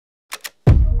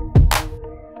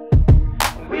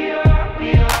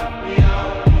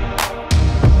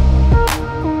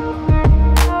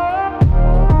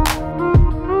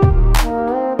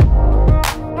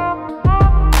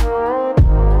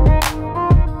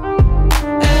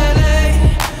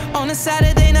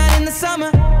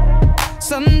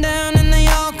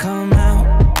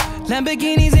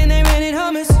Lamborghinis and they rented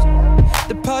hummus.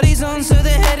 The party's on, so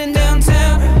they're heading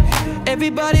downtown.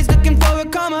 Everybody's looking for a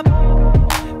come up,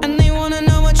 and they wanna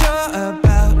know what you're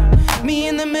about. Me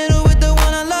in the middle with the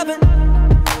one I love,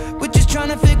 and we're just trying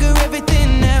to figure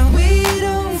everything out. We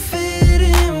don't fit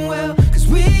in well, cause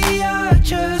we are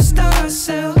just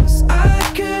ourselves. I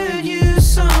could use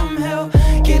some help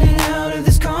getting out of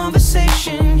this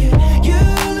conversation. Yeah, you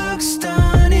look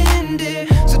stunning, dear,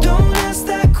 so don't ask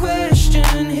that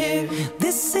question here.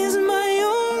 This is my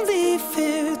only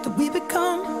fear, that we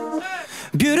become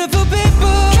beautiful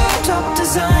people. Top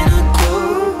designer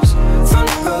clothes,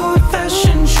 front row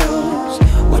fashion shows.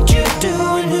 What you do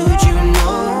and who'd you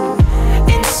know?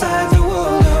 Inside the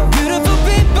world of beautiful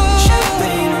people.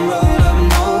 Champagne and roll up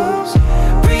nose,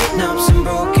 prenups and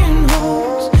broken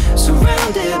homes.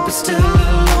 Surrounded but still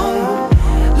alone.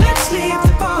 Let's leave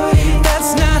the party.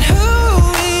 That's not who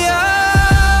we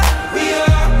are.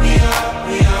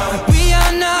 We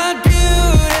are not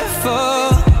beautiful.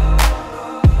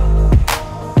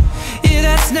 Yeah,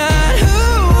 that's not who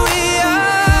we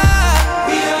are.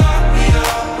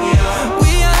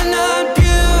 We are not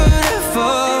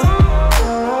beautiful.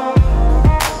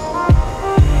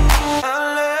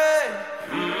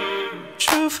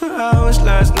 Drove for hours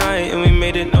last night and we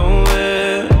made it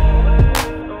nowhere.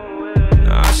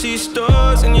 Now I see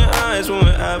stars in your eyes when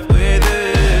we're halfway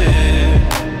there.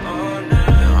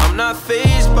 Now I'm not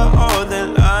fazed by all the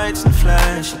lights and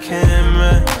flashy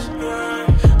cameras,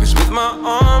 cause with my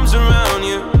arms around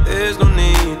you, there's no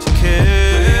need to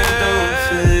care. We don't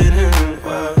fit in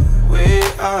well, we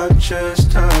are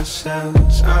just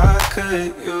ourselves. I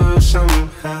could use some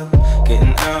help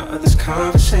getting out of this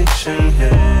conversation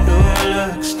here. You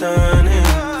look stunning,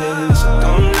 dear, so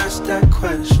don't ask that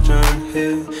question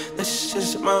here. This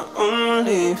is my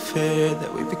only fear,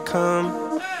 that we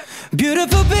become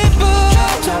beautiful people.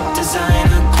 Top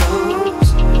designer clothes,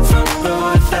 front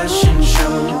row fashion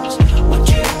shows. What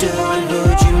you do and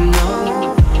who'd you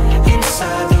know?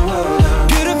 Inside the world of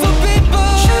beautiful people.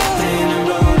 Champagne and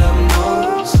roll up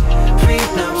nose,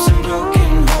 prenups and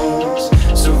broken homes.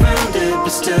 Surrounded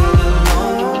but still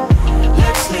alone.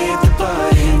 Let's leave the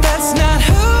party. That's not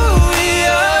who we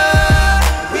are.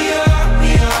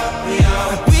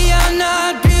 We are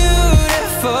not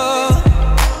beautiful.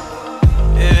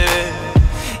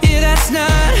 Yeah, that's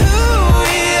not who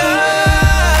we are.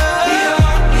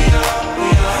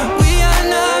 We are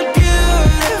not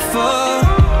beautiful.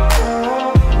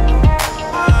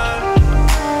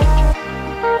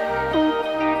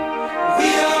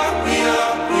 We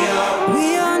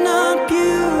are not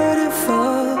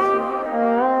beautiful.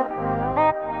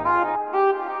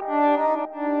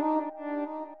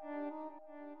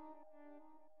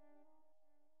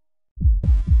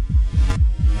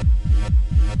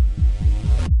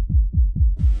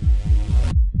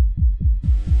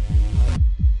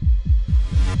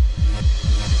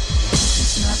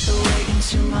 It's not the way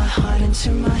into my heart,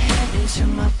 into my head, into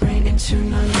my brain, into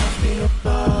my life we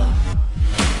above.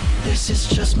 This is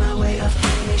just my way of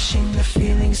unleashing the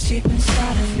feelings deep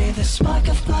inside of me, the spark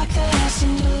of black that I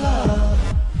seem to love.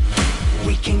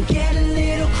 We can get a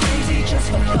little crazy just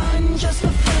for fun, just for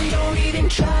fun. Don't even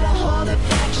try to hold it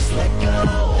back, just let go.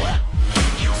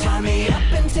 Tie me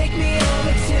up and take me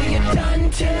over till you're done,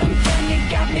 till I'm done. You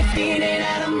got me feeling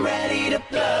that I'm ready to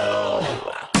blow.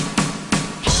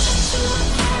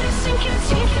 Sink your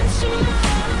teeth into my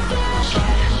flesh.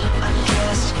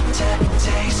 Undressed to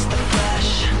taste the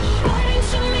flesh. Bite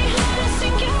into me hard,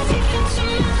 sink your teeth into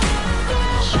my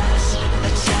flesh. Pass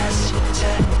the test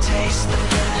to taste the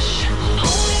flesh.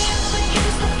 Hold me up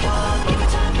against the wall, give it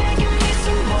time, begging me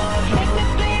some more. Make me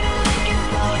bleed and make it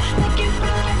blow, make it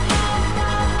blood.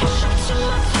 Push up to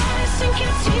my thigh, sink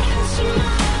your teeth into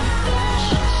my flesh.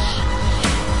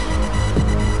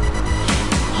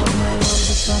 Hold my arms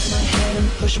above my head and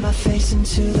push my face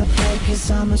into the bed,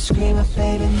 cause I'm a screamer,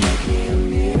 baby, make me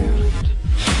immune.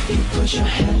 You put your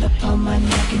hand upon my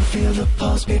neck and feel the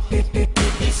pulse, beep, beep, beep,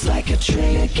 beep. It's like a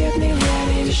trigger, get me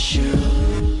ready to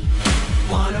shoot.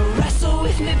 Wanna wrestle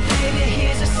with me, baby,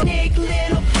 here's a sneak,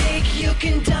 little peek. You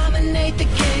can dominate the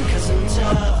game, cause I'm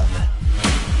tough.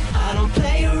 I don't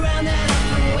play around that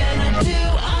often, when I do,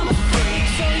 I'm a freak.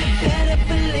 So you better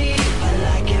believe I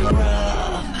like it rough.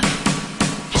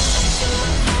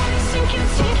 Sink your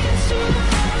teeth into my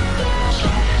flesh.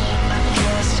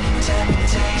 Undressed to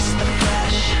taste the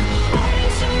flesh. Bite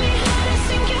into me hard,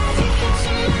 sink your teeth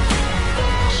into my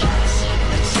flesh. Pass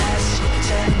the test to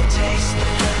taste the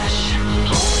flesh.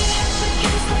 Hold me up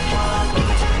against the wall, give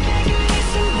it time, begging me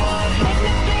some more. Make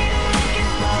me bleed and make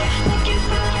it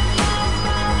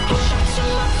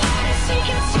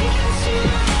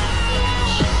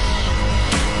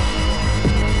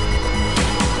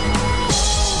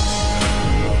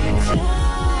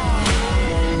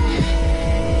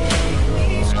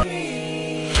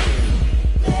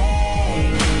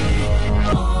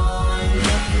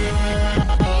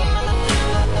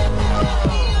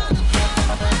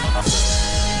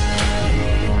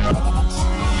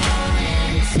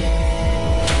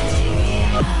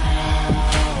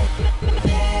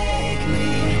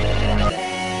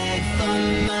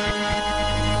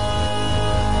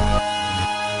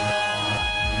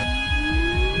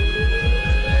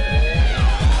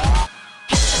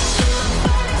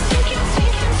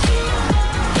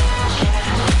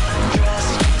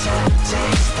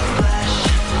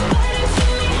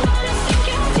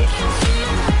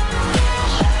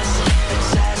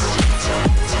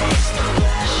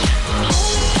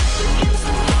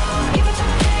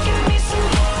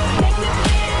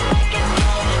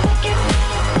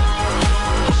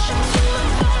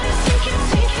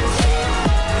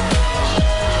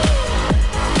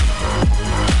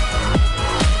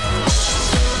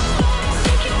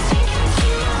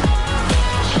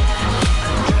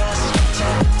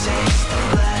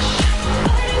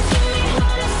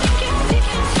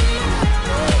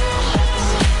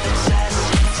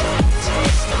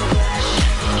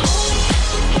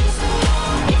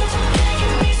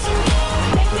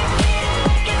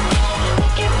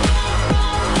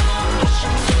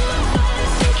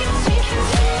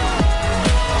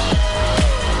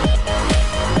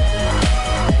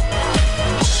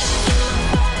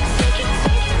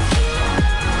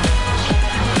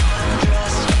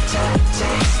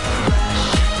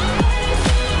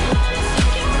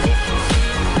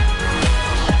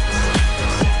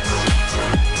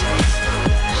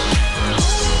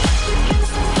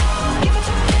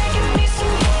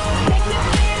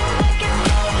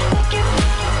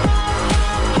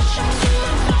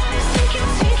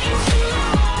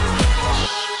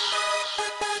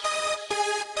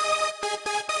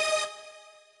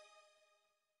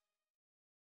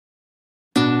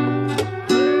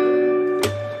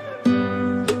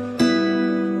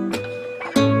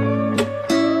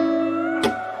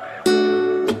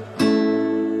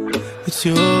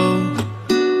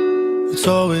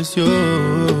it's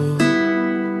you.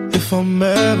 If I'm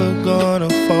ever gonna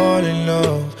fall in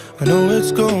love, I know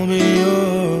it's gonna be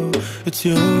you. It's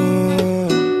you,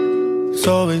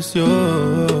 so it's you.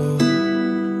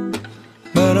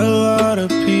 Met a lot of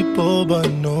people, but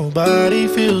nobody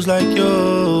feels like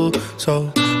you.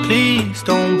 So please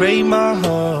don't break my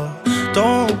heart,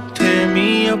 don't tear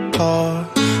me apart.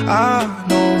 I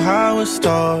know how it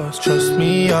starts, trust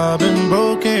me, I've been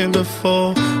broken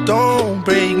before. Don't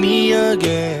break me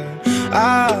again,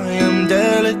 I am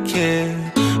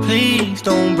delicate. Please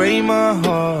don't break my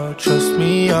heart, trust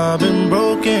me, I've been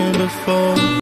broken before.